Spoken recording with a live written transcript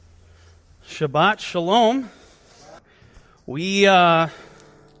Shabbat Shalom.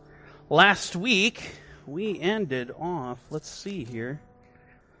 Last week we ended off,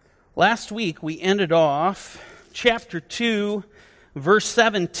 Last week we ended off chapter 2, verse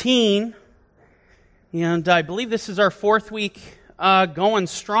 17. And I believe this is our fourth week going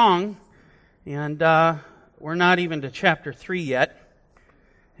strong. And we're not even to chapter 3 yet,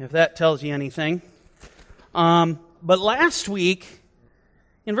 if that tells you anything. But last week,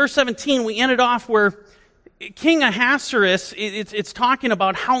 in verse 17, we ended off where King Ahasuerus, it's talking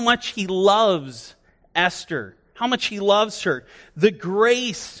about how much he loves Esther, how much he loves her, the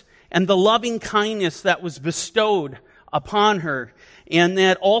grace and the loving kindness that was bestowed upon her, and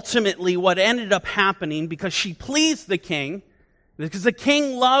that ultimately what ended up happening, because she pleased the king, because the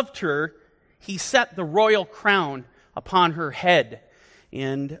king loved her, he set the royal crown upon her head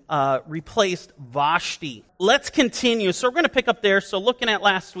and replaced Vashti. Let's continue. So we're going to pick up there. So looking at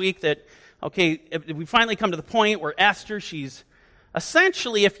last week that, we finally come to the point where Esther, she's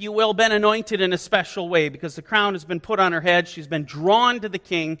essentially, if you will, been anointed in a special way because the crown has been put on her head. She's been drawn to the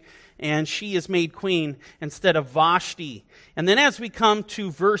king, and she is made queen instead of Vashti. And then as we come to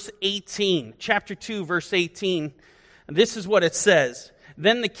verse 18, chapter 2, verse 18, this is what it says.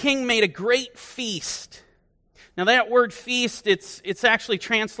 Then the king made a great feast. Now that word feast, it's actually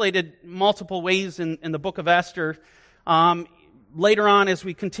translated multiple ways in the book of Esther. Later on, as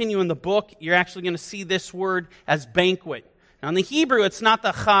we continue in the book, you're actually going to see this word as banquet. Now in the Hebrew, it's not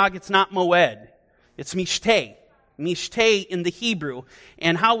the chag, it's not moed. It's mishteh. Mishteh in the Hebrew.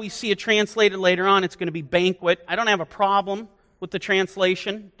 And how we see it translated later on, it's going to be banquet. I don't have a problem with the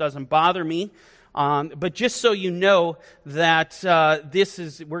translation. It doesn't bother me. But just so you know that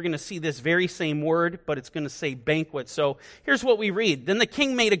we're going to see this very same word, but it's going to say banquet. So here's what we read. Then the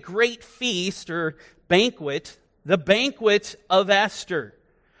king made a great feast or banquet, the banquet of Esther,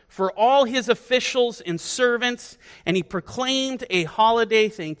 for all his officials and servants, and he proclaimed a holiday,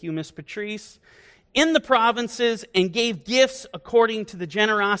 thank you, Miss Patrice, in the provinces and gave gifts according to the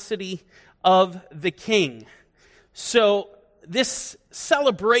generosity of the king. So this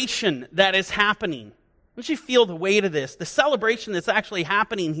celebration that is happening, don't you feel the weight of this? The celebration that's actually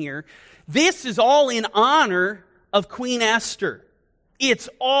happening here, this is all in honor of Queen Esther. It's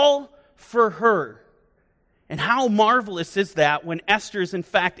all for her. And how marvelous is that when Esther is in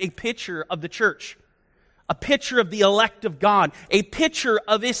fact a picture of the church, a picture of the elect of God, a picture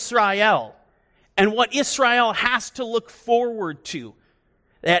of Israel, and what Israel has to look forward to.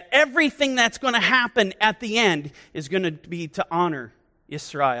 That everything that's going to happen at the end is going to be to honor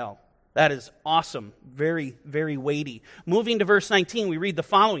Israel. That is awesome. Very, very weighty. Moving to verse 19, we read the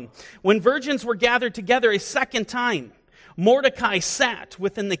following. When virgins were gathered together a second time, Mordecai sat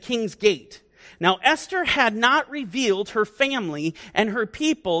within the king's gate. Now Esther had not revealed her family and her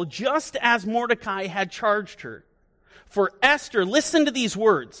people just as Mordecai had charged her. For Esther, listen to these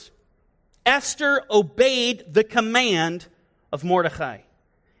words. Esther obeyed the command of Mordecai,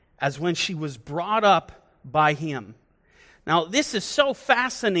 as when she was brought up by him. Now, this is so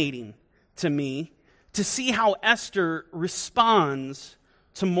fascinating to me to see how Esther responds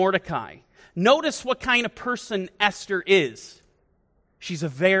to Mordecai. Notice what kind of person Esther is. She's a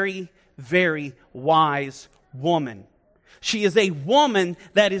very, very wise woman. She is a woman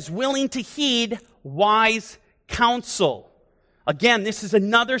that is willing to heed wise counsel. Again, this is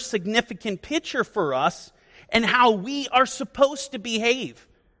another significant picture for us and how we are supposed to behave.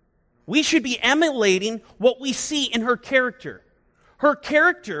 We should be emulating what we see in her character. Her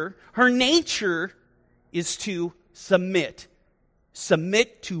character, her nature is to submit.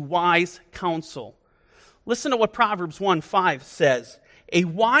 Submit to wise counsel. Listen to what Proverbs 1:5 says. A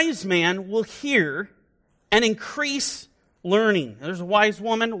wise man will hear and increase learning. There's a wise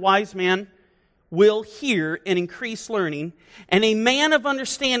woman, wise man will hear and increase learning, and a man of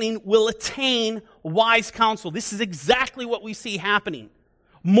understanding will attain wise counsel. This is exactly what we see happening.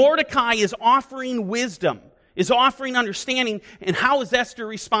 Mordecai is offering wisdom, is offering understanding, and how is Esther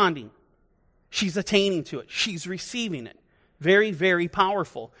responding? She's attaining to it. She's receiving it. Very, very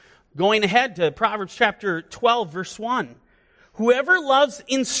powerful. Going ahead to Proverbs chapter 12, verse 1. Whoever loves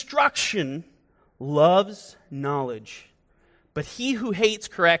instruction loves knowledge, but he who hates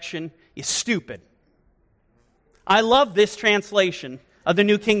correction is stupid. I love this translation of the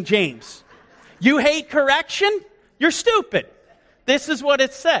New King James. You hate correction? You're stupid. This is what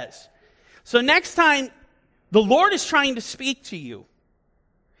it says. So next time the Lord is trying to speak to you,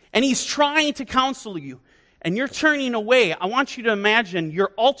 and He's trying to counsel you, and you're turning away, I want you to imagine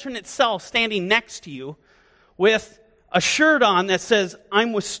your alternate self standing next to you with a shirt on that says,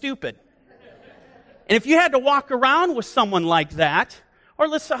 "I'm with stupid." And if you had to walk around with someone like that, Or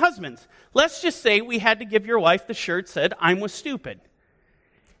listen, husbands, let's just say we had to give your wife the shirt that said, "I'm was stupid."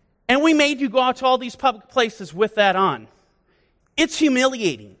 And we made you go out to all these public places with that on. It's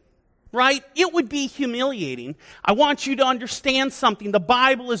humiliating, right? It would be humiliating. I want you to understand something. The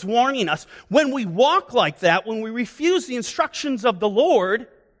Bible is warning us. When we walk like that, when we refuse the instructions of the Lord,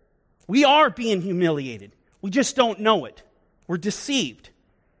 we are being humiliated. We just don't know it. We're deceived.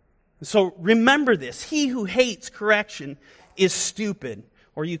 So remember this. He who hates correction is stupid.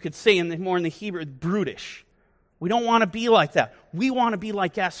 Or you could say more in the Hebrew, brutish. We don't want to be like that. We want to be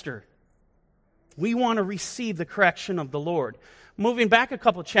like Esther. We want to receive the correction of the Lord. Moving back a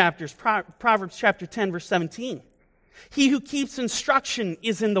couple chapters, Proverbs chapter 10, verse 17. He who keeps instruction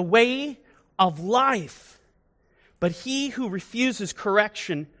is in the way of life, but he who refuses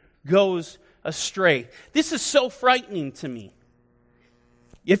correction goes astray. This is so frightening to me.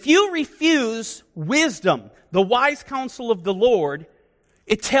 If you refuse wisdom, the wise counsel of the Lord,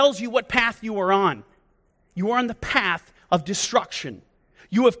 it tells you what path you are on. You are on the path of destruction.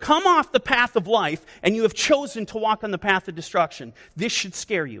 You have come off the path of life, and you have chosen to walk on the path of destruction. This should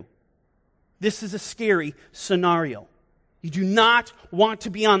scare you. This is a scary scenario. You do not want to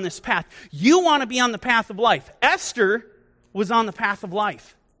be on this path. You want to be on the path of life. Esther was on the path of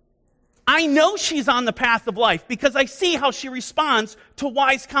life. I know she's on the path of life because I see how she responds to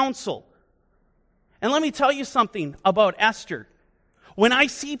wise counsel. And let me tell you something about Esther. When I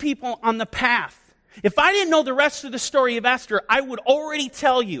see people on the path, if I didn't know the rest of the story of Esther, I would already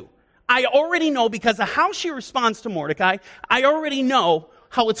tell you. I already know because of how she responds to Mordecai, I already know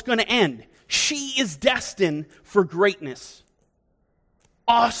how it's going to end. She is destined for greatness.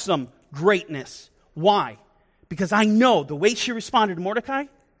 Awesome greatness. Why? Because I know the way she responded to Mordecai,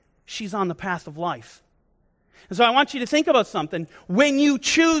 she's on the path of life. And so I want you to think about something. When you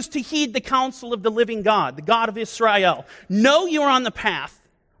choose to heed the counsel of the living God, the God of Israel, know you're on the path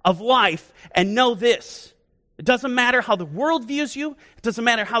of life, and know this. It doesn't matter how the world views you. It doesn't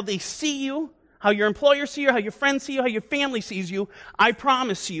matter how they see you, how your employers see you, how your friends see you, how your family sees you. I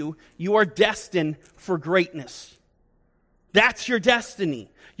promise you, you are destined for greatness. That's your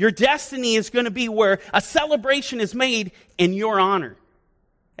destiny. Your destiny is going to be where a celebration is made in your honor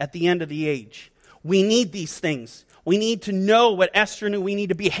at the end of the age. We need these things. We need to know what Esther knew. We need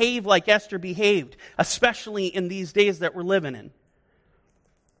to behave like Esther behaved, especially in these days that we're living in.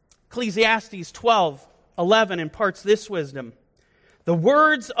 Ecclesiastes 12:11 imparts this wisdom. The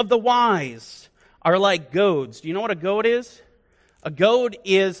words of the wise are like goads. Do you know what a goad is? A goad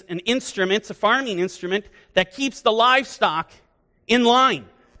is an instrument, it's a farming instrument, that keeps the livestock in line.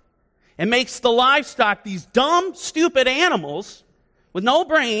 It makes the livestock, these dumb, stupid animals with no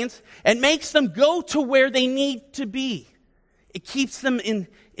brains, and makes them go to where they need to be. It keeps them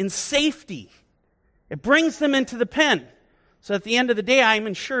in safety. It brings them into the pen. So at the end of the day, I'm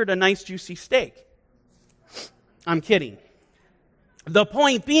insured a nice juicy steak. I'm kidding. The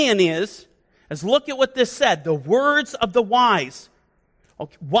point being is look at what this said. The words of the wise.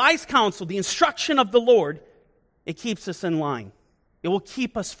 Wise counsel, the instruction of the Lord, it keeps us in line. It will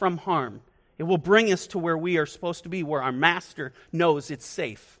keep us from harm. It will bring us to where we are supposed to be, where our master knows it's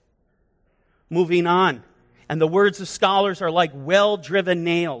safe. Moving on. And the words of scholars are like well-driven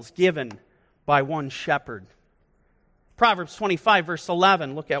nails given by one shepherd. Proverbs 25, verse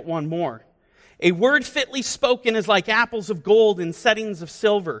 11, look at one more. A word fitly spoken is like apples of gold in settings of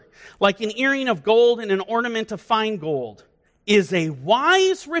silver, like an earring of gold and an ornament of fine gold. Is a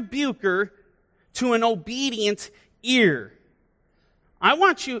wise rebuker to an obedient ear. I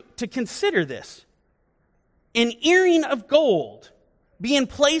want you to consider this. An earring of gold being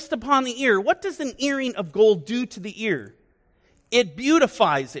placed upon the ear. What does an earring of gold do to the ear? It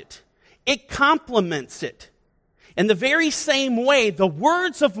beautifies it. It complements it. In the very same way, the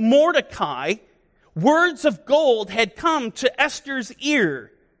words of Mordecai, words of gold, had come to Esther's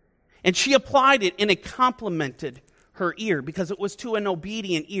ear, and she applied it, and it complemented her ear because it was to an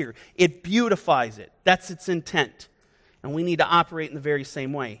obedient ear. It beautifies it. That's its intent. And we need to operate in the very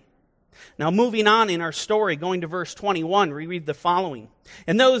same way. Now, moving on in our story, going to verse 21, we read the following.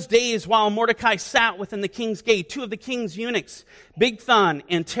 In those days, while Mordecai sat within the king's gate, two of the king's eunuchs, Bigthan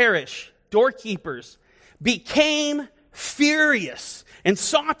and Teresh, doorkeepers, became furious and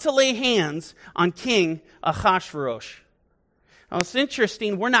sought to lay hands on King Ahasuerus. Now, it's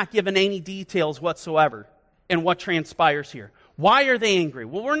interesting, we're not given any details whatsoever in what transpires here. Why are they angry?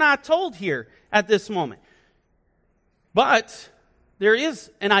 Well, we're not told here at this moment. But there is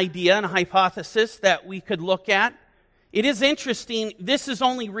an idea and a hypothesis that we could look at. It is interesting, this is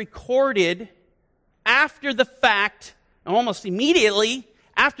only recorded after the fact, almost immediately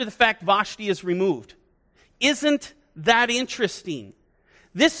after the fact Vashti is removed. Isn't that interesting?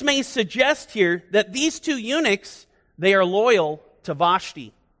 This may suggest here that these two eunuchs, they are loyal to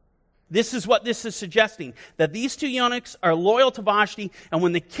Vashti. This is what this is suggesting, that these two eunuchs are loyal to Vashti, and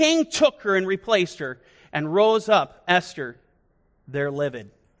when the king took her and replaced her and rose up Esther, they're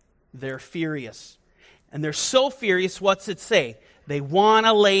livid. They're furious. And they're so furious, what's it say? They want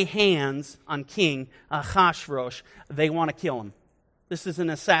to lay hands on King Ahasuerus. They want to kill him. This is an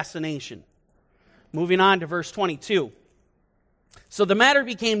assassination. Moving on to verse 22. So the matter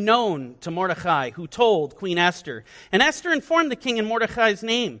became known to Mordecai, who told Queen Esther. And Esther informed the king in Mordecai's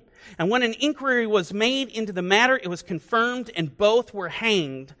name. And when an inquiry was made into the matter, it was confirmed, and both were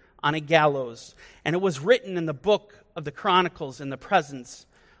hanged on a gallows. And it was written in the book of the Chronicles in the presence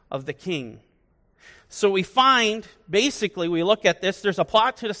of the king. So we find, basically, we look at this, there's a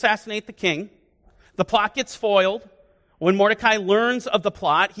plot to assassinate the king. The plot gets foiled. When Mordecai learns of the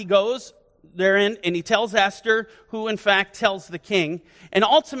plot, he goes therein and he tells Esther, who in fact tells the king. And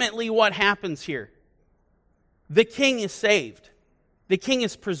ultimately what happens here? The king is saved. The king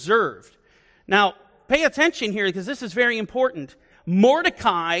is preserved. Now, pay attention here because this is very important.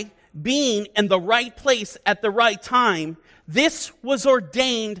 Mordecai being in the right place at the right time, this was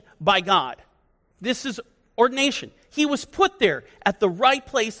ordained by God. This is ordination. He was put there at the right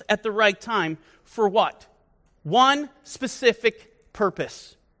place at the right time for what? One specific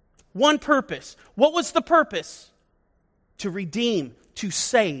purpose. One purpose. What was the purpose? To redeem, to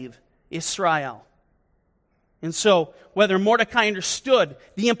save Israel. And so, whether Mordecai understood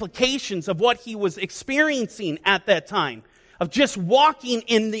the implications of what he was experiencing at that time, of just walking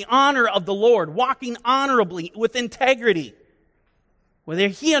in the honor of the Lord, walking honorably with integrity, whether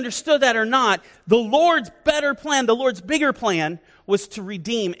he understood that or not, the Lord's better plan, the Lord's bigger plan, was to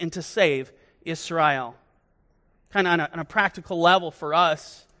redeem and to save Israel. Kind of on a practical level for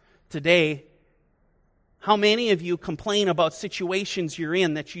us today, how many of you complain about situations you're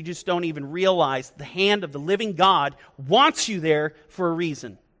in that you just don't even realize the hand of the living God wants you there for a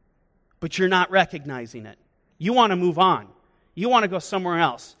reason, but you're not recognizing it? You want to move on. You want to go somewhere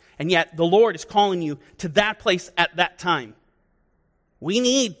else. And yet the Lord is calling you to that place at that time. We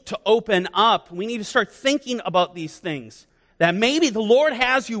need to open up. We need to start thinking about these things. That maybe the Lord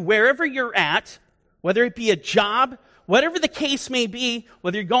has you wherever you're at, whether it be a job, whatever the case may be,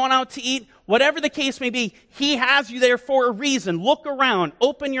 whether you're going out to eat, whatever the case may be, He has you there for a reason. Look around.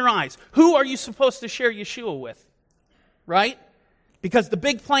 Open your eyes. Who are you supposed to share Yeshua with? Right? Because the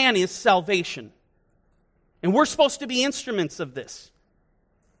big plan is salvation. And we're supposed to be instruments of this.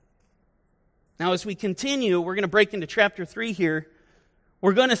 Now, as we continue, we're going to break into chapter 3 here.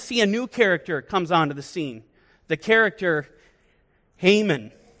 We're going to see a new character comes onto the scene. The character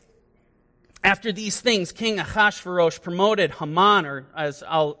Haman. After these things, King Ahasuerus promoted Haman, or as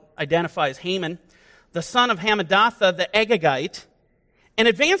I'll identify as Haman, the son of Hammedatha the Agagite, and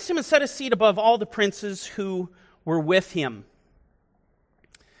advanced him and set a seat above all the princes who were with him.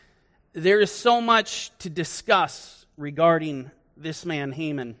 There is so much to discuss regarding this man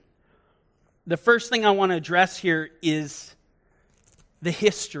Haman. The first thing I want to address here is the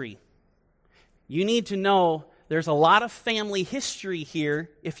history. You need to know there's a lot of family history here,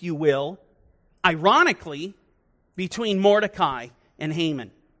 if you will, ironically, between Mordecai and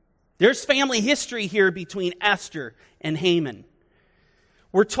Haman. There's family history here between Esther and Haman.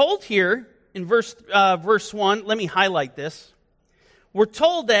 We're told here in verse 1, let me highlight this. We're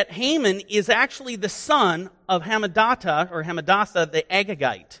told that Haman is actually the son of Hammedatha the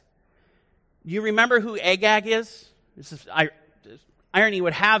Agagite. Do you remember who Agag is? This is irony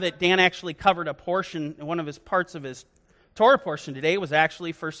would have it, Dan actually covered a portion, one of his parts of his Torah portion today was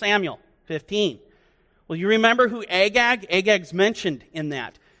actually 1 Samuel 15. Well, you remember who Agag's mentioned in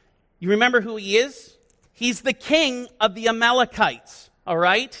that. You remember who he is? He's the king of the Amalekites, all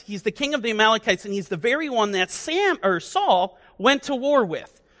right? He's the king of the Amalekites, and he's the very one that Saul went to war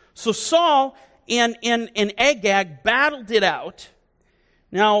with. So Saul and Agag battled it out.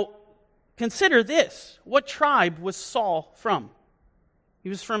 Now, consider this. What tribe was Saul from? He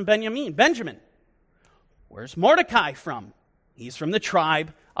was from Benjamin. Where's Mordecai from? He's from the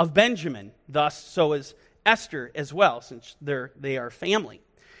tribe of Benjamin. Thus, so is Esther as well, since they are family.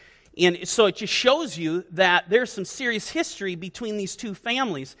 And so it just shows you that there's some serious history between these two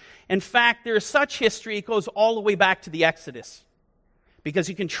families. In fact, there is such history, it goes all the way back to the Exodus. Because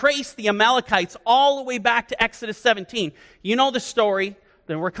you can trace the Amalekites all the way back to Exodus 17. You know the story,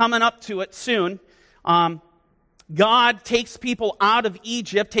 then we're coming up to it soon. God takes people out of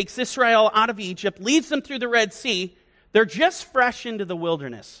Egypt, takes Israel out of Egypt, leads them through the Red Sea. They're just fresh into the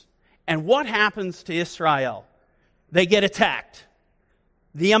wilderness. And what happens to Israel? They get attacked.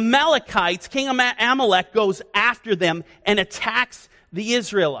 The Amalekites, King Amalek, goes after them and attacks the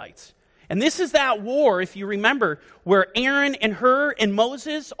Israelites. And this is that war, if you remember, where Aaron and Hur and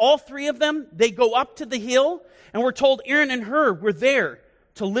Moses, all three of them, they go up to the hill, and we're told Aaron and Hur were there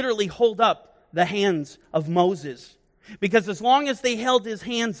to literally hold up the hands of Moses. Because as long as they held his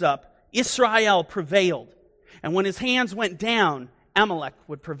hands up, Israel prevailed. And when his hands went down, Amalek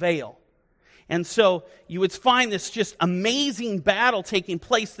would prevail. And so you would find this just amazing battle taking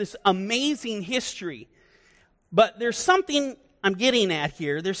place, this amazing history. But there's something I'm getting at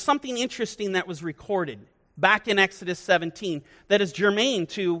here. There's something interesting that was recorded back in Exodus 17 that is germane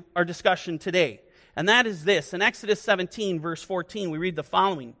to our discussion today. And that is this. In Exodus 17, verse 14, we read the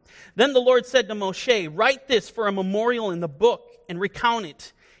following. Then the Lord said to Moshe, write this for a memorial in the book and recount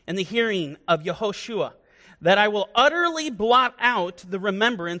it in the hearing of Yehoshua, that I will utterly blot out the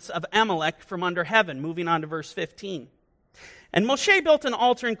remembrance of Amalek from under heaven. Moving on to verse 15. And Moshe built an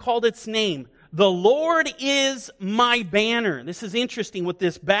altar and called its name, the Lord is my banner. This is interesting with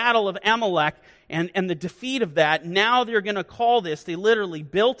this battle of Amalek and the defeat of that. Now they're going to call this, they literally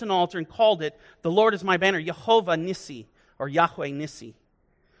built an altar and called it, the Lord is my banner, Yehovah Nissi, or Yahweh Nissi.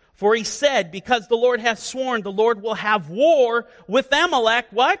 For he said, because the Lord has sworn, the Lord will have war with Amalek,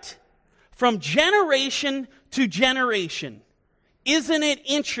 what? From generation to generation. Isn't it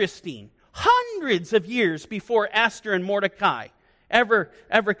interesting? Hundreds of years before Esther and Mordecai ever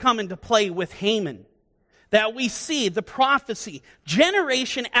come into play with Haman, that we see the prophecy,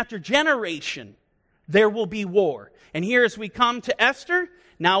 generation after generation, there will be war. And here as we come to Esther,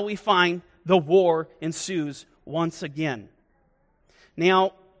 now we find the war ensues once again.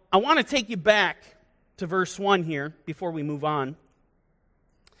 Now, I want to take you back to verse 1 here before we move on.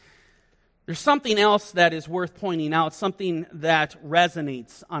 There's something else that is worth pointing out, something that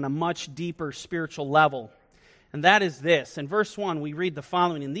resonates on a much deeper spiritual level. And that is this. In verse 1, we read the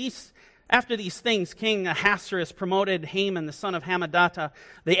following. After these things, King Ahasuerus promoted Haman, the son of Hammedatha,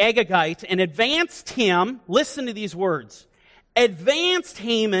 the Agagite, and advanced him, listen to these words, advanced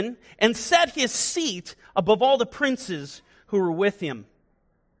Haman and set his seat above all the princes who were with him.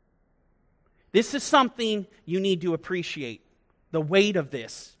 This is something you need to appreciate, the weight of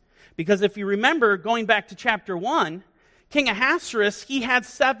this. Because if you remember, going back to chapter 1, King Ahasuerus, he had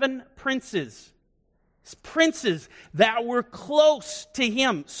 7 princes. Princes that were close to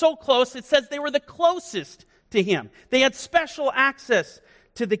him. So close, it says they were the closest to him. They had special access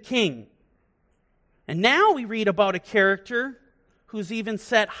to the king. And now we read about a character who's even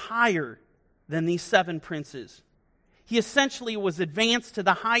set higher than these 7 princes. He essentially was advanced to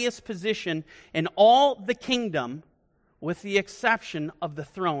the highest position in all the kingdom, with the exception of the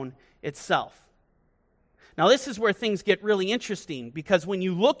throne itself. Now this is where things get really interesting, because when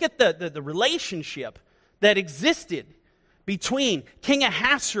you look at the relationship that existed between King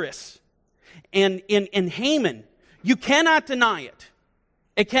Ahasuerus and Haman, you cannot deny it.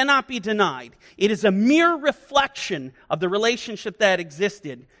 It cannot be denied. It is a mere reflection of the relationship that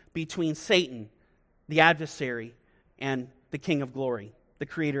existed between Satan, the adversary, and the King of Glory, the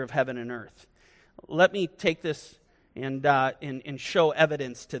creator of heaven and earth. Let me take this and show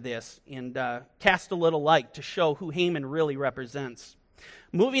evidence to this and cast a little light to show who Haman really represents.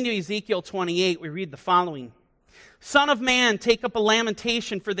 Moving to Ezekiel 28, we read the following. Son of man, take up a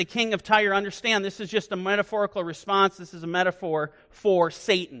lamentation for the king of Tyre. Understand, this is just a metaphorical response. This is a metaphor for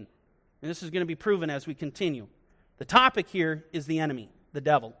Satan. And this is going to be proven as we continue. The topic here is the enemy, the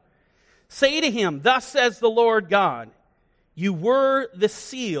devil. Say to him, thus says the Lord God, you were the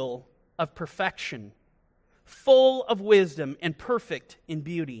seal of perfection, full of wisdom and perfect in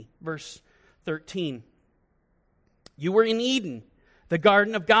beauty. Verse 13. You were in Eden, the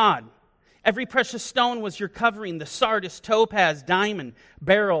garden of God. Every precious stone was your covering, the sardius, topaz, diamond,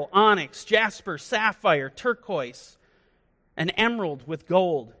 beryl, onyx, jasper, sapphire, turquoise, and emerald with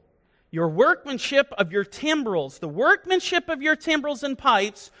gold. Your workmanship of your timbrels, the workmanship of your timbrels and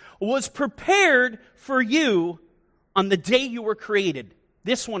pipes, was prepared for you on the day you were created.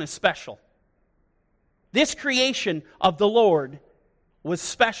 This one is special. This creation of the Lord was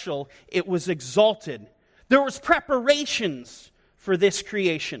special. It was exalted. There was preparations for this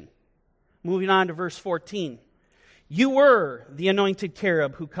creation. Moving on to verse 14. You were the anointed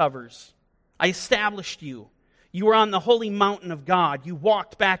cherub who covers. I established you. You were on the holy mountain of God. You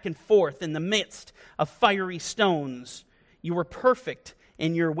walked back and forth in the midst of fiery stones. You were perfect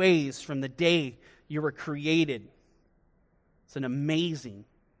in your ways from the day you were created. It's an amazing,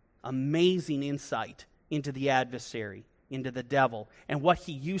 amazing insight into the adversary, into the devil, and what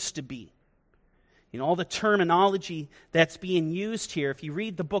he used to be. You know, all the terminology that's being used here, if you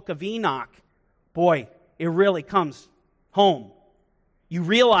read the book of Enoch, boy, it really comes home. you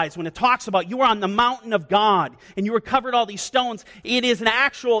realize when it talks about you were on the mountain of God and you were covered all these stones, it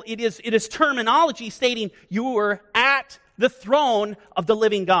is terminology stating you were at the throne of the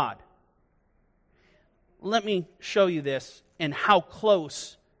living God. Let me show you this and how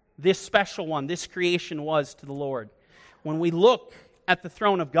close this special one, this creation was to the Lord. When we look at the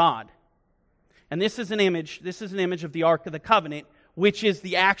throne of God, and this is an image of the Ark of the Covenant, which is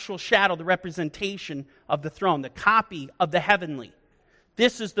the actual shadow, the representation of the throne, the copy of the heavenly.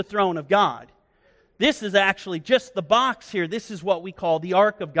 This is the throne of God. This is actually just the box here. This is what we call the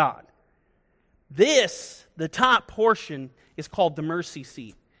Ark of God. This, the top portion, is called the mercy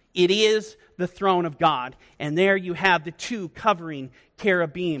seat. It is the throne of God. And there you have the two covering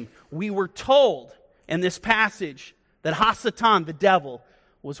cherubim. We were told in this passage that Hasatan, the devil,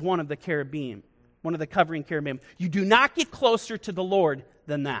 was one of the cherubim, one of the covering cherubim. You do not get closer to the Lord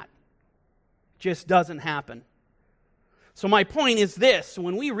than that. Just doesn't happen. So my point is this,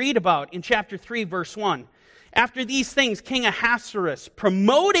 when we read about in chapter 3, verse 1, after these things, King Ahasuerus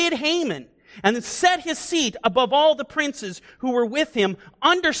promoted Haman and set his seat above all the princes who were with him.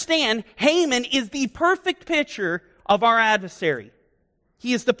 Understand, Haman is the perfect picture of our adversary.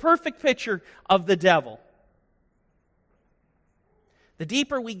 He is the perfect picture of the devil. The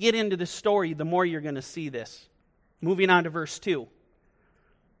deeper we get into the story, the more you're going to see this. Moving on to verse 2.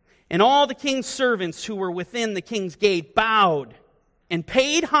 And all the king's servants who were within the king's gate bowed and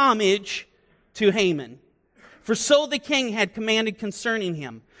paid homage to Haman. For so the king had commanded concerning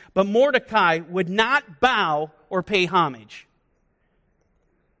him. But Mordecai would not bow or pay homage.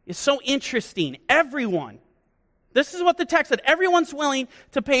 It's so interesting. Everyone, this is what the text said, everyone's willing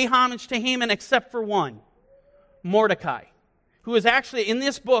to pay homage to Haman except for one, Mordecai, who is actually in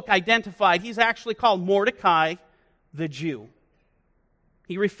this book identified, he's actually called Mordecai the Jew.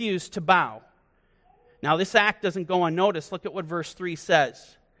 He refused to bow. Now this act doesn't go unnoticed. Look at what verse 3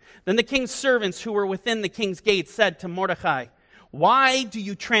 says. Then the king's servants who were within the king's gate said to Mordecai, why do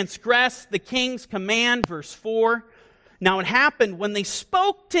you transgress the king's command? Verse 4. Now it happened when they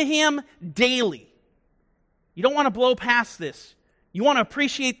spoke to him daily. You don't want to blow past this. You want to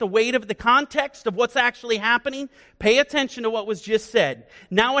appreciate the weight of the context of what's actually happening? Pay attention to what was just said.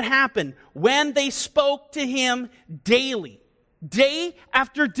 Now it happened when they spoke to him daily. Day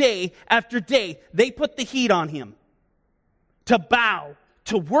after day after day, they put the heat on him to bow,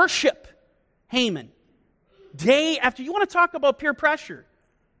 to worship Haman. Day after, you want to talk about peer pressure.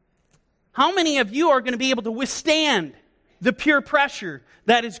 How many of you are going to be able to withstand the peer pressure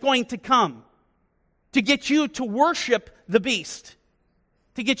that is going to come to get you to worship the beast,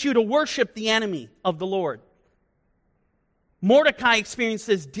 to get you to worship the enemy of the Lord? Mordecai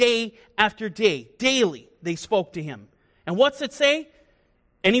experiences day after day, daily they spoke to him. And what's it say?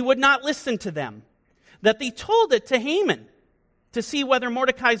 And he would not listen to them. That they told it to Haman to see whether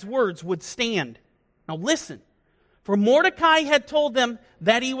Mordecai's words would stand. Now listen, for Mordecai had told them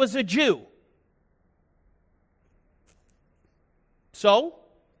that he was a Jew. So,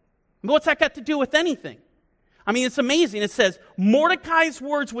 what's that got to do with anything? I mean, it's amazing. It says, Mordecai's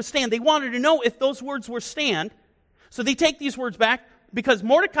words would stand. They wanted to know if those words would stand. So they take these words back because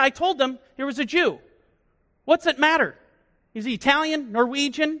Mordecai told them he was a Jew. What's it matter? Is he Italian,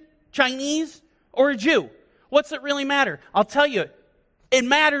 Norwegian, Chinese, or a Jew? What's it really matter? I'll tell you, it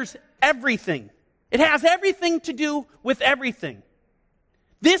matters everything. It has everything to do with everything.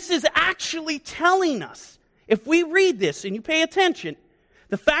 This is actually telling us, if we read this and you pay attention,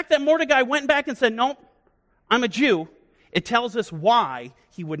 the fact that Mordecai went back and said, no, I'm a Jew, it tells us why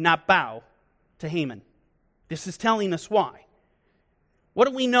he would not bow to Haman. This is telling us why. What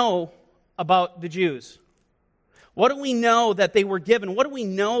do we know about the Jews? What do we know that they were given? What do we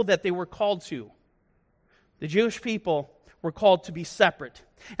know that they were called to? The Jewish people were called to be separate,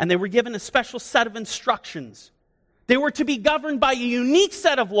 and they were given a special set of instructions. They were to be governed by a unique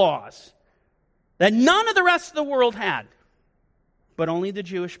set of laws that none of the rest of the world had, but only the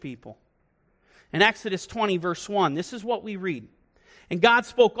Jewish people. In Exodus 20, verse 1, this is what we read. And God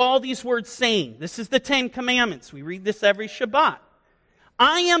spoke all these words, saying, this is the Ten Commandments. We read this every Shabbat.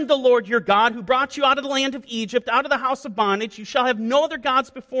 I am the Lord your God who brought you out of the land of Egypt, out of the house of bondage. You shall have no other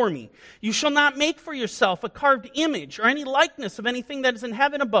gods before me. You shall not make for yourself a carved image or any likeness of anything that is in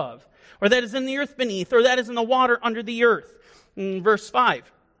heaven above, or that is in the earth beneath, or that is in the water under the earth. Verse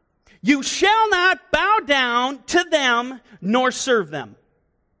 5. You shall not bow down to them nor serve them.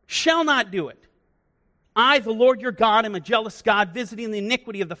 Shall not do it. I, the Lord your God, am a jealous God, visiting the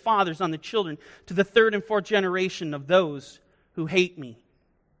iniquity of the fathers on the children to the third and fourth generation of those who hate me.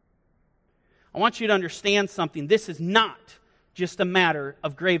 I want you to understand something. This is not just a matter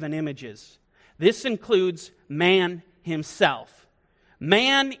of graven images. This includes man himself.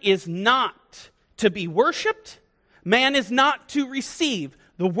 Man is not to be worshipped. Man is not to receive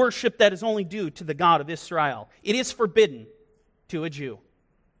the worship that is only due to the God of Israel. It is forbidden to a Jew.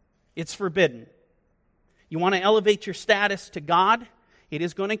 It's forbidden. You want to elevate your status to God? It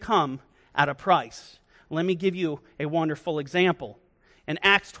is going to come at a price. Let me give you a wonderful example. In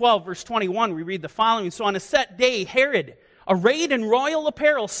Acts 12, verse 21, we read the following. So on a set day, Herod, arrayed in royal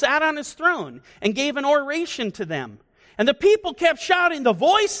apparel, sat on his throne and gave an oration to them. And the people kept shouting, "The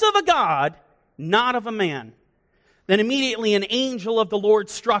voice of a God, not of a man." Then immediately an angel of the Lord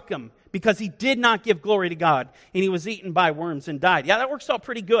struck him, because he did not give glory to God, and he was eaten by worms and died. Yeah, that works out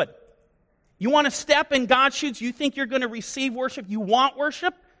pretty good. You want to step in God's shoes? You think you're going to receive worship? You want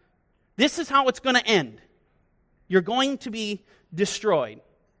worship? This is how it's going to end. You're going to be destroyed.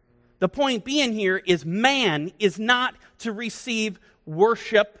 The point being here is man is not to receive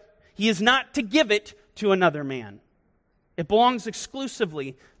worship. He is not to give it to another man. It belongs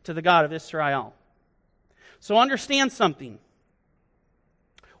exclusively to the God of Israel. So understand something.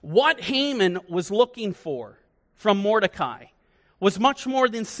 What Haman was looking for from Mordecai was much more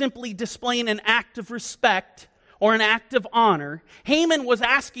than simply displaying an act of respect or an act of honor. Haman was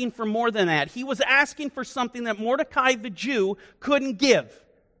asking for more than that. He was asking for something that Mordecai the Jew couldn't give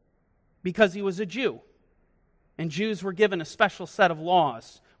because he was a Jew. And Jews were given a special set of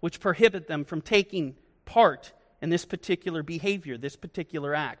laws which prohibit them from taking part in this particular behavior, this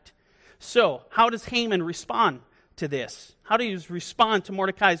particular act. So, how does Haman respond to this? How does he respond to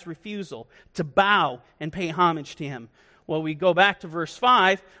Mordecai's refusal to bow and pay homage to him? Well, we go back to verse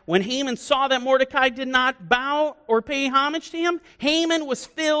 5. When Haman saw that Mordecai did not bow or pay homage to him, Haman was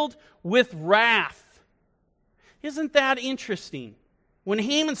filled with wrath. Isn't that interesting? When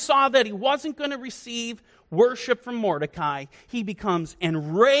Haman saw that he wasn't going to receive worship from Mordecai, he becomes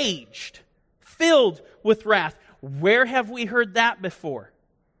enraged, filled with wrath. Where have we heard that before?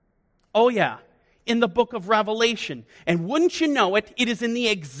 Oh yeah, in the book of Revelation. And wouldn't you know it, it is in the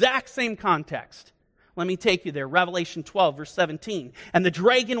exact same context. Let me take you there. Revelation 12, verse 17. And the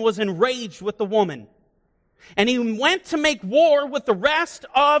dragon was enraged with the woman, and he went to make war with the rest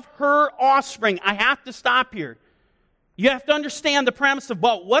of her offspring. I have to stop here. You have to understand the premise of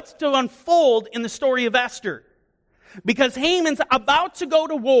what's to unfold in the story of Esther. Because Haman's about to go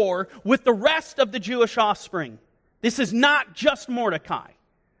to war with the rest of the Jewish offspring. This is not just Mordecai.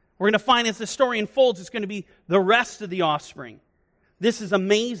 We're going to find as the story unfolds, it's going to be the rest of the offspring. This is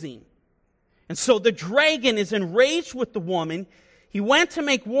amazing. And so the dragon is enraged with the woman. He went to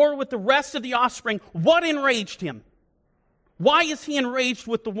make war with the rest of the offspring. What enraged him? Why is he enraged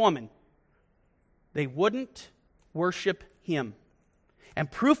with the woman? They wouldn't worship him.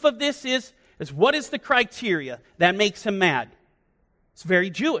 And proof of this is what is the criteria that makes him mad? It's very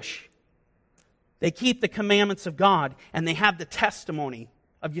Jewish. They keep the commandments of God, and they have the testimony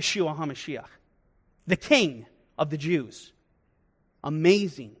of Yeshua HaMashiach, the King of the Jews.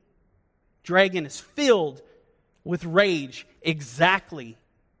 Amazing. Dragon is filled with rage, exactly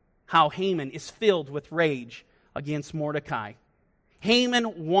how Haman is filled with rage against Mordecai.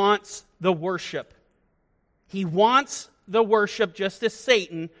 Haman wants the worship. He wants the worship just as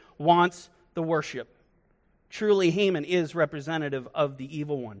Satan wants the worship. Truly, Haman is representative of the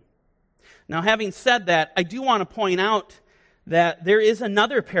evil one. Now, having said that, I do want to point out that there is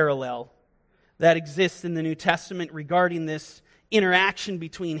another parallel that exists in the New Testament regarding this interaction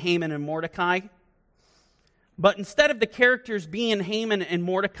between Haman and Mordecai. But instead of the characters being Haman and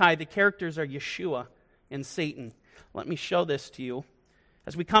Mordecai, the characters are Yeshua and Satan. Let me show this to you.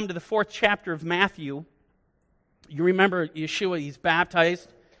 As we come to the 4th chapter of Matthew, you remember Yeshua, he's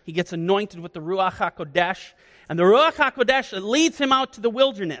baptized. He gets anointed with the Ruach HaKodesh. And the Ruach HaKodesh leads him out to the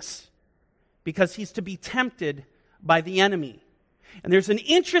wilderness because he's to be tempted by the enemy. And there's an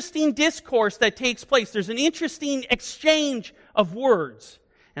interesting discourse that takes place. There's an interesting exchange of words.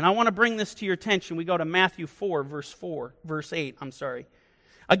 And I want to bring this to your attention. We go to Matthew 4, verse 8.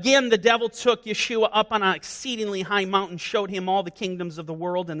 Again, the devil took Yeshua up on an exceedingly high mountain, showed him all the kingdoms of the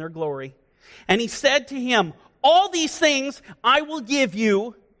world and their glory. And he said to him, "All these things I will give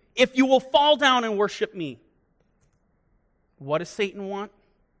you if you will fall down and worship me." What does Satan want?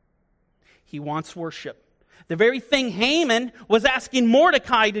 He wants worship. The very thing Haman was asking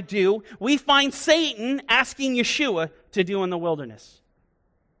Mordecai to do, we find Satan asking Yeshua to do in the wilderness.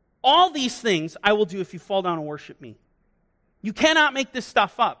 All these things I will do if you fall down and worship me. You cannot make this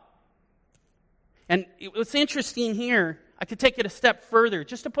stuff up. And what's interesting here, I could take it a step further,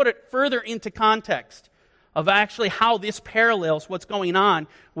 just to put it further into context of actually how this parallels what's going on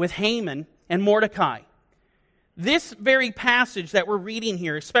with Haman and Mordecai. This very passage that we're reading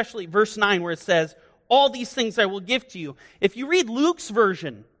here, especially verse 9 where it says, all these things I will give to you. If you read Luke's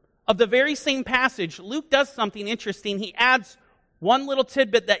version of the very same passage, Luke does something interesting. He adds one little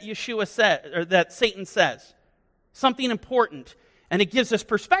tidbit that Yeshua said, or that Satan says. Something important. And it gives us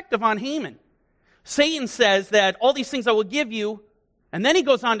perspective on Haman. Satan says that all these things I will give you, and then he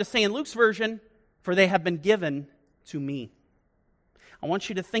goes on to say in Luke's version, for they have been given to me. I want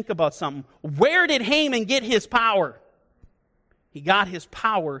you to think about something. Where did Haman get his power? He got his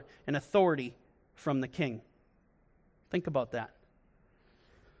power and authority from the king. Think about that.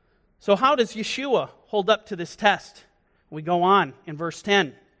 So how does Yeshua hold up to this test? We go on in verse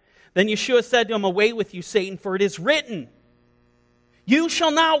 10. Then Yeshua said to him, away with you, Satan, for it is written, you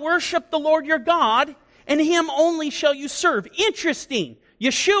shall not worship the Lord your God, and him only shall you serve. Interesting.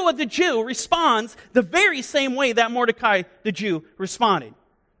 Yeshua the Jew responds the very same way that Mordecai the Jew responded.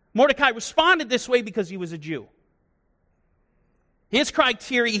 Mordecai responded this way because he was a Jew. His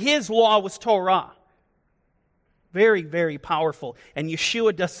criteria, his law was Torah. Very, very powerful. And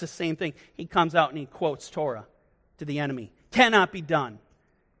Yeshua does the same thing. He comes out and he quotes Torah to the enemy. Cannot be done.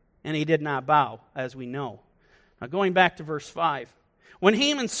 And he did not bow, as we know. Now going back to verse 5. When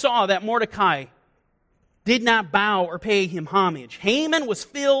Haman saw that Mordecai did not bow or pay him homage, Haman was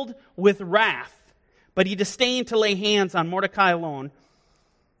filled with wrath, but he disdained to lay hands on Mordecai alone,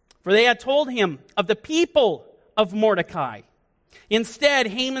 for they had told him of the people of Mordecai. Instead,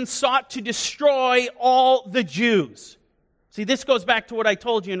 Haman sought to destroy all the Jews. See, this goes back to what I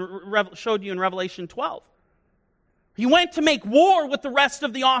told you and showed you in Revelation 12. He went to make war with the rest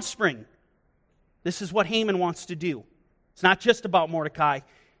of the offspring. This is what Haman wants to do. It's not just about Mordecai.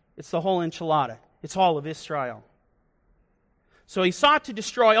 It's the whole enchilada. It's all of Israel. So he sought to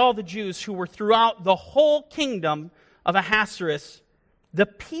destroy all the Jews who were throughout the whole kingdom of Ahasuerus, the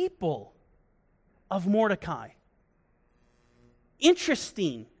people of Mordecai.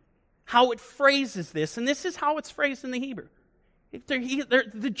 Interesting how it phrases this, and this is how it's phrased in the Hebrew.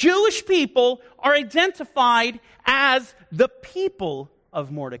 The Jewish people are identified as the people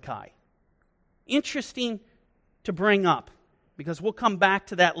of Mordecai. Interesting to bring up, because we'll come back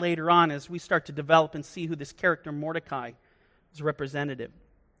to that later on as we start to develop and see who this character Mordecai is representative.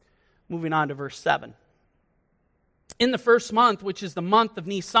 Moving on to verse 7. In the first month, which is the month of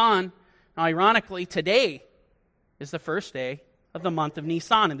Nisan, now ironically, today is the first day of the month of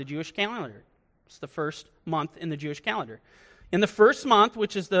Nisan in the Jewish calendar. It's the first month in the Jewish calendar. In the first month,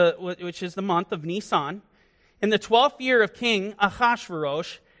 which is the month of Nisan, in the 12th year of King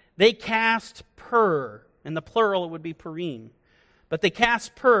Ahasuerus, they cast pur. In the plural, it would be Purim. But they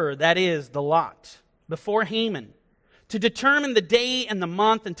cast pur, that is, the lot, before Haman, to determine the day and the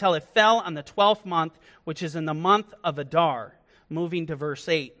month until it fell on the 12th month, which is in the month of Adar. Moving to verse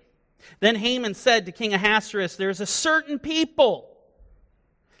 8. Then Haman said to King Ahasuerus, there's a certain people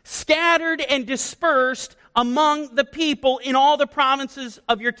scattered and dispersed among the people in all the provinces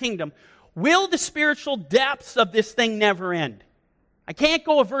of your kingdom. Will the spiritual depths of this thing never end? I can't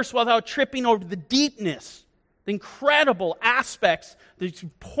go a verse without tripping over the deepness, the incredible aspects that's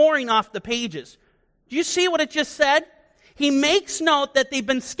pouring off the pages. Do you see what it just said? He makes note that they've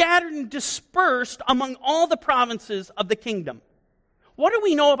been scattered and dispersed among all the provinces of the kingdom. What do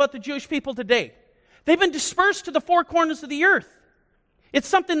we know about the Jewish people today? They've been dispersed to the four corners of the earth. It's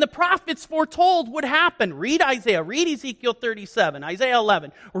something the prophets foretold would happen. Read Isaiah, read Ezekiel 37, Isaiah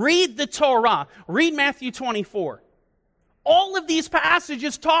 11, read the Torah, read Matthew 24. All of these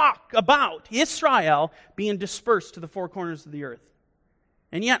passages talk about Israel being dispersed to the four corners of the earth.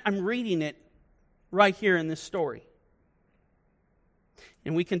 And yet I'm reading it right here in this story.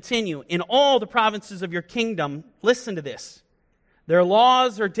 And we continue. In all the provinces of your kingdom, listen to this. Their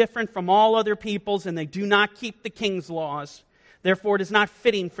laws are different from all other peoples, and they do not keep the king's laws. Therefore, it is not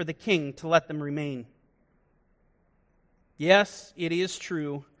fitting for the king to let them remain. Yes, it is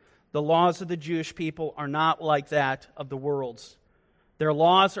true. The laws of the Jewish people are not like that of the world's. Their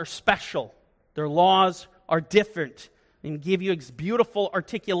laws are special. Their laws are different. And give you a beautiful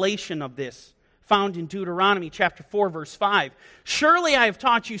articulation of this, found in Deuteronomy chapter 4, verse 5. Surely I have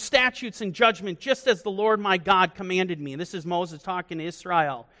taught you statutes and judgment, just as the Lord my God commanded me. This is Moses talking to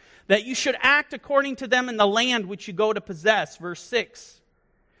Israel. That you should act according to them in the land which you go to possess. Verse 6.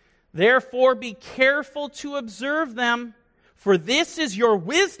 Therefore be careful to observe them, for this is your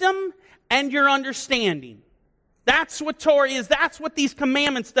wisdom and your understanding. That's what Torah is. That's what these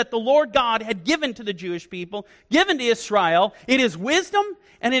commandments that the Lord God had given to the Jewish people, given to Israel. It is wisdom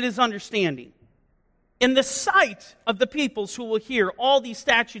and it is understanding. In the sight of the peoples who will hear all these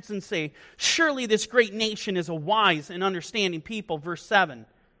statutes and say, surely this great nation is a wise and understanding people. Verse 7.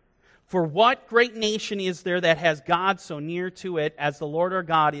 For what great nation is there that has God so near to it as the Lord our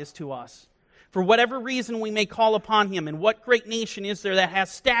God is to us? For whatever reason we may call upon him, and what great nation is there that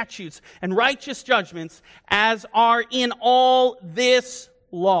has statutes and righteous judgments, as are in all this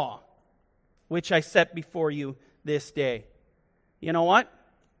law, which I set before you this day. You know what?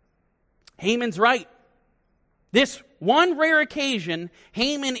 Haman's right. This one rare occasion,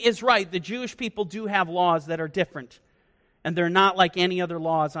 Haman is right. The Jewish people do have laws that are different, and they're not like any other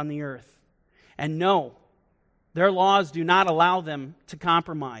laws on the earth. And no, their laws do not allow them to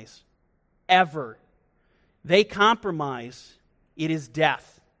compromise. Ever. They compromise, it is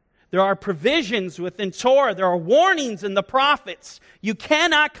death. There are provisions within Torah. There are warnings in the prophets. You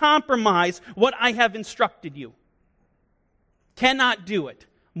cannot compromise what I have instructed you. Cannot do it.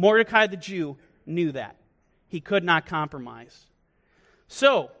 Mordecai the Jew knew that. He could not compromise.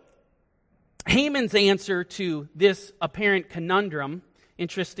 So, Haman's answer to this apparent conundrum,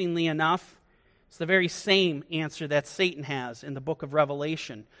 interestingly enough, it's the very same answer that Satan has in the book of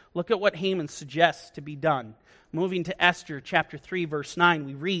Revelation. Look at what Haman suggests to be done. Moving to Esther chapter 3, verse 9,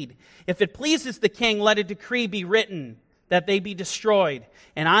 we read, "If it pleases the king, let a decree be written that they be destroyed,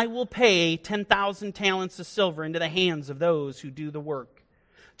 and I will pay 10,000 talents of silver into the hands of those who do the work,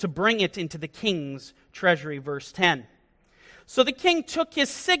 to bring it into the king's treasury." Verse 10. So the king took his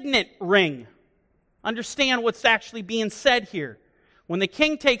signet ring. Understand what's actually being said here. When the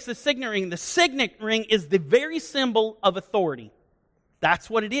king takes the signet ring is the very symbol of authority. That's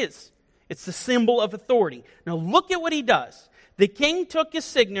what it is. It's the symbol of authority. Now look at what he does. The king took his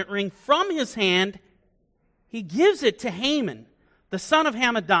signet ring from his hand. He gives it to Haman, the son of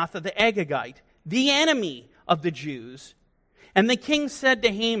Hammedatha the Agagite, the enemy of the Jews. And the king said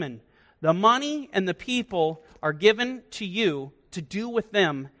to Haman, "The money and the people are given to you to do with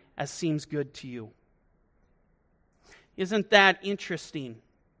them as seems good to you." Isn't that interesting?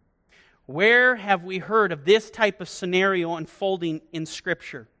 Where have we heard of this type of scenario unfolding in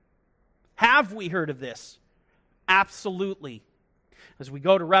Scripture? Have we heard of this? Absolutely. As we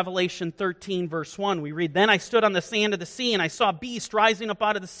go to Revelation 13, verse 1, we read, "Then I stood on the sand of the sea, and I saw a beast rising up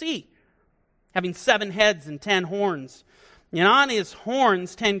out of the sea, having 7 heads and 10 horns. And on his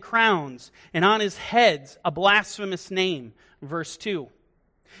horns 10 crowns, and on his heads a blasphemous name." Verse 2.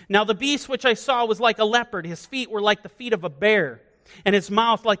 "Now the beast which I saw was like a leopard. His feet were like the feet of a bear, and his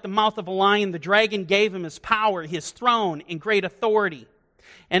mouth like the mouth of a lion. The dragon gave him his power, his throne, and great authority.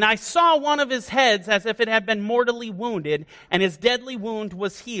 And I saw one of his heads as if it had been mortally wounded, and his deadly wound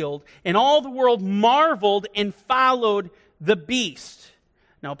was healed. And all the world marveled and followed the beast."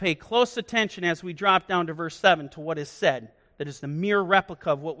 Now pay close attention as we drop down to verse 7 to what is said. That is the mere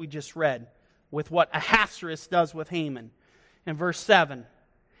replica of what we just read with what Ahasuerus does with Haman. In verse 7,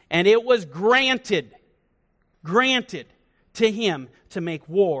 "And it was granted to him to make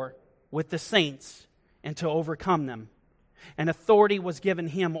war with the saints and to overcome them. And authority was given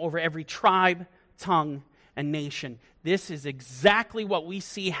him over every tribe, tongue, and nation." This is exactly what we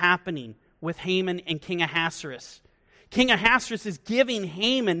see happening with Haman and King Ahasuerus. King Ahasuerus is giving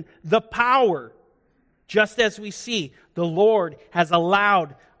Haman the power. Just as we see, the Lord has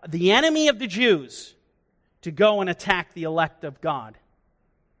allowed the enemy of the Jews to go and attack the elect of God.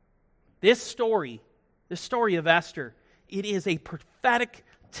 This story of Esther, it is a prophetic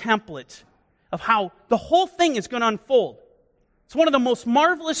template of how the whole thing is going to unfold. It's one of the most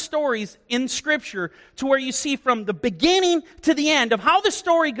marvelous stories in Scripture, to where you see from the beginning to the end of how the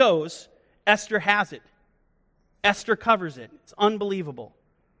story goes, Esther has it. Esther covers it. It's unbelievable.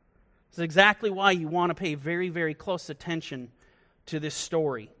 It's exactly why you want to pay very, very close attention to this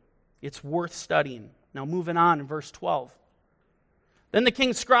story. It's worth studying. Now moving on in verse 12. "Then the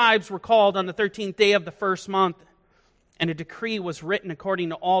king's scribes were called on the 13th day of the first month, and a decree was written according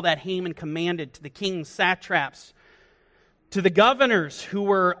to all that Haman commanded, to the king's satraps, to the governors who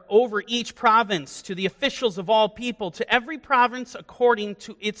were over each province, to the officials of all people, to every province according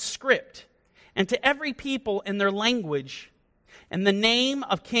to its script, and to every people in their language. And the name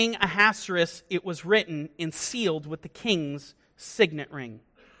of King Ahasuerus, it was written and sealed with the king's signet ring."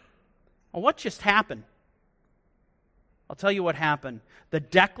 Well, what just happened? I'll tell you what happened. The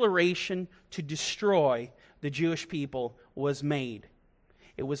declaration to destroy the Jewish people was made.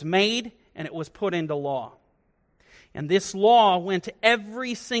 It was made and it was put into law. And this law went to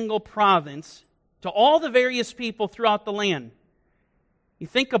every single province, to all the various people throughout the land. You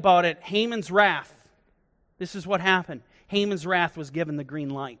think about it, Haman's wrath. This is what happened. Haman's wrath was given the green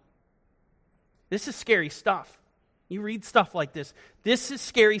light. This is scary stuff. You read stuff like this. This is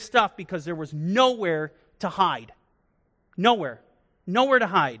scary stuff because there was nowhere to hide. Nowhere. Nowhere to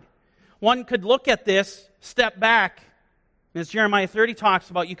hide. One could look at this, step back, and as Jeremiah 30 talks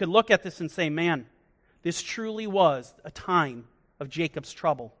about, you could look at this and say, man, this truly was a time of Jacob's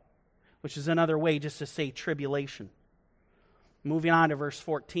trouble, which is another way just to say tribulation. Moving on to verse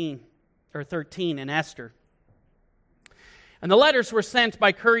 13 in Esther. And the letters were sent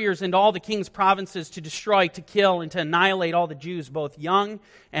by couriers into all the king's provinces to destroy, to kill, and to annihilate all the Jews, both young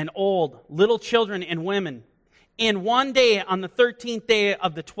and old, little children and women. In one day, on the 13th day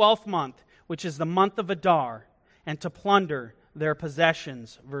of the 12th month, which is the month of Adar, and to plunder their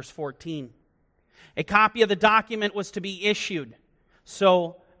possessions. Verse 14. A copy of the document was to be issued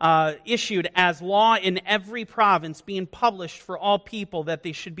as law in every province, being published for all people, that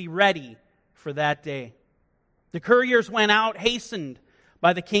they should be ready for that day. The couriers went out, hastened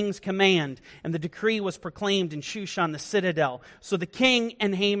by the king's command, and the decree was proclaimed in Shushan the citadel. So the king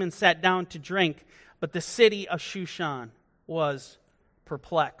and Haman sat down to drink, but the city of Shushan was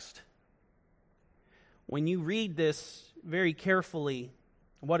perplexed. When you read this very carefully,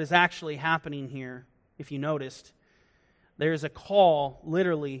 what is actually happening here, if you noticed, there's a call,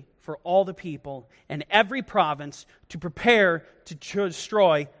 literally, for all the people in every province to prepare to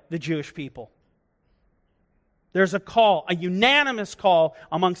destroy the Jewish people. There's a call, a unanimous call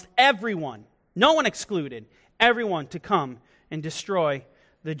amongst everyone, no one excluded, everyone to come and destroy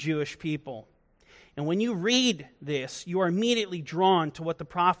the Jewish people. And when you read this, you are immediately drawn to what the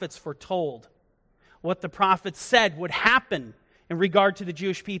prophets foretold, what the prophets said would happen in regard to the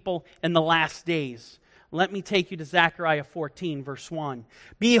Jewish people in the last days. Let me take you to Zechariah 14, verse 1.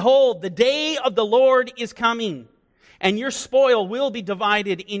 Behold, the day of the Lord is coming, and your spoil will be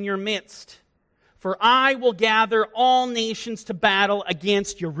divided in your midst. For I will gather all nations to battle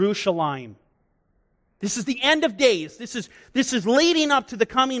against Jerusalem. This is the end of days. This is leading up to the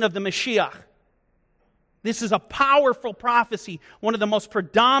coming of the Mashiach. This is a powerful prophecy, one of the most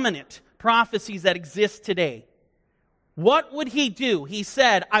predominant prophecies that exist today. What would he do? He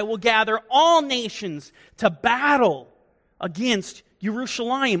said, I will gather all nations to battle against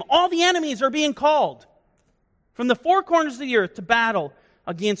Jerusalem. All the enemies are being called from the four corners of the earth to battle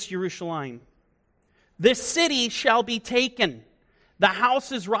against Jerusalem. This city shall be taken, the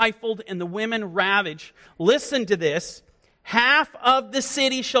houses rifled, and the women ravaged. Listen to this. Half of the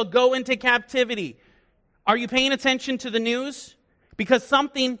city shall go into captivity. Are you paying attention to the news? Because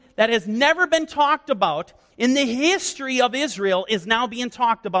something that has never been talked about in the history of Israel is now being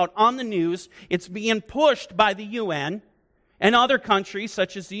talked about on the news. It's being pushed by the UN and other countries,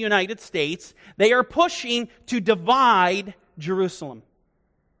 such as the United States. They are pushing to divide Jerusalem.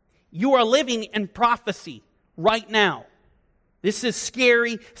 You are living in prophecy right now. This is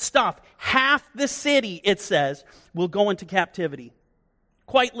scary stuff. Half the city, it says, will go into captivity.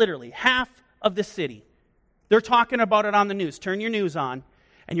 Quite literally, half of the city. They're talking about it on the news. Turn your news on,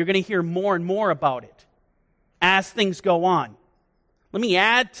 and you're going to hear more and more about it as things go on. Let me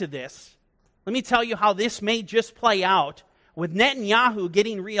add to this. Let me tell you how this may just play out with Netanyahu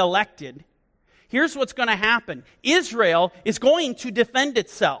getting reelected. Here's what's going to happen. Israel is going to defend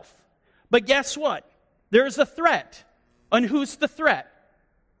itself. But guess what? There's a threat. And who's the threat?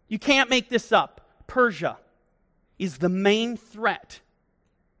 You can't make this up. Persia is the main threat.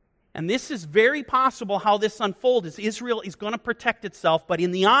 And this is very possible how this unfolds is Israel is going to protect itself, but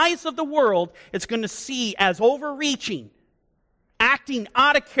in the eyes of the world, it's going to see as overreaching, acting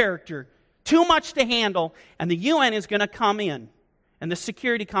out of character, too much to handle, and the UN is going to come in, and the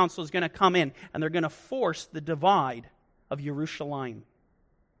Security Council is going to come in, and they're going to force the divide of Jerusalem.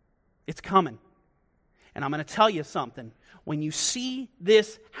 It's coming. And I'm going to tell you something. When you see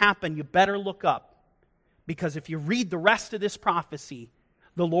this happen, you better look up, because if you read the rest of this prophecy,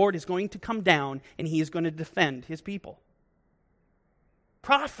 the Lord is going to come down and He is going to defend His people.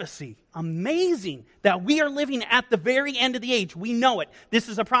 Prophecy. Amazing that we are living at the very end of the age. We know it. This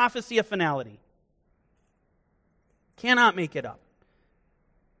is a prophecy of finality. Cannot make it up.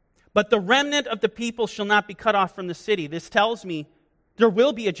 But the remnant of the people shall not be cut off from the city. This tells me there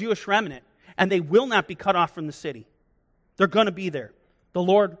will be a Jewish remnant, and they will not be cut off from the city. They're going to be there. The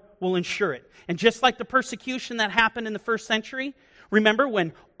Lord will ensure it. And just like the persecution that happened in the first century, remember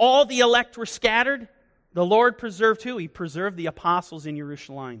when all the elect were scattered, the Lord preserved who? He preserved the apostles in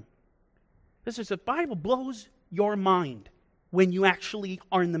Jerusalem. The Bible blows your mind when you actually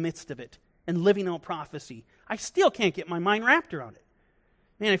are in the midst of it and living out prophecy. I still can't get my mind wrapped around it.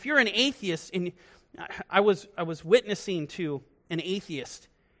 Man, if you're an atheist, and I was witnessing to an atheist,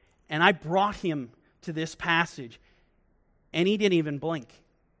 and I brought him to this passage, and he didn't even blink.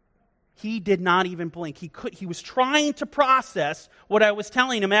 He did not even blink. He was trying to process what I was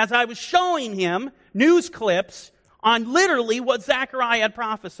telling him as I was showing him news clips on literally what Zechariah had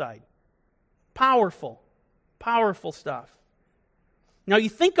prophesied. Powerful, powerful stuff. Now you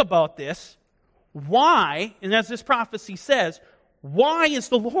think about this. Why, and as this prophecy says, Why is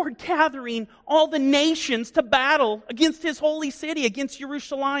the Lord gathering all the nations to battle against His holy city, against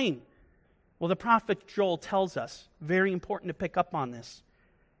Jerusalem? Well, the prophet Joel tells us, very important to pick up on this.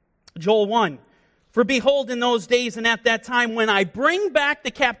 Joel 1, "For behold, in those days and at that time, when I bring back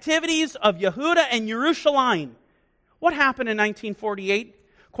the captivities of Yehudah and Jerusalem." What happened in 1948?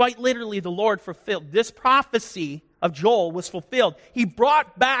 Quite literally, the Lord fulfilled. This prophecy of Joel was fulfilled. He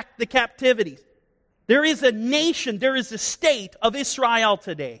brought back the captivities. There is a nation, there is a state of Israel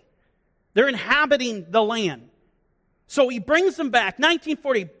today. They're inhabiting the land. So He brings them back.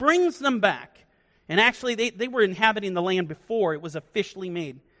 1940 brings them back. And actually, they were inhabiting the land before it was officially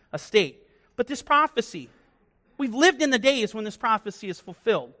made a state. But this prophecy, we've lived in the days when this prophecy is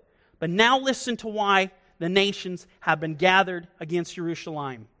fulfilled. But now listen to why the nations have been gathered against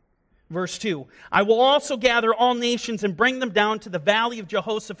Jerusalem. Verse 2, "I will also gather all nations and bring them down to the valley of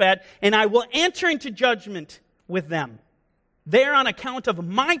Jehoshaphat, and I will enter into judgment with them. There on account of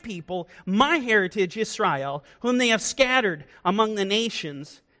my people, my heritage Israel, whom they have scattered among the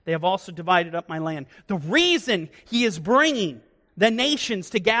nations, they have also divided up my land." The reason He is bringing the nations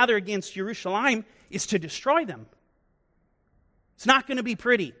to gather against Jerusalem is to destroy them. It's not going to be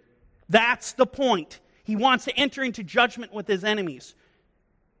pretty. That's the point. He wants to enter into judgment with His enemies.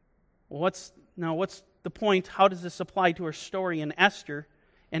 What's the point? How does this apply to our story in Esther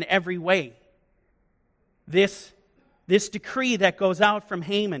in every way? This decree that goes out from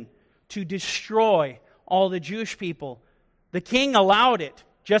Haman to destroy all the Jewish people, the king allowed it,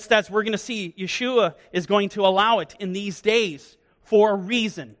 just as we're going to see Yeshua is going to allow it in these days for a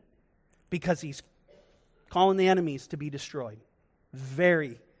reason, because He's calling the enemies to be destroyed.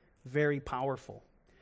 Very, very powerful.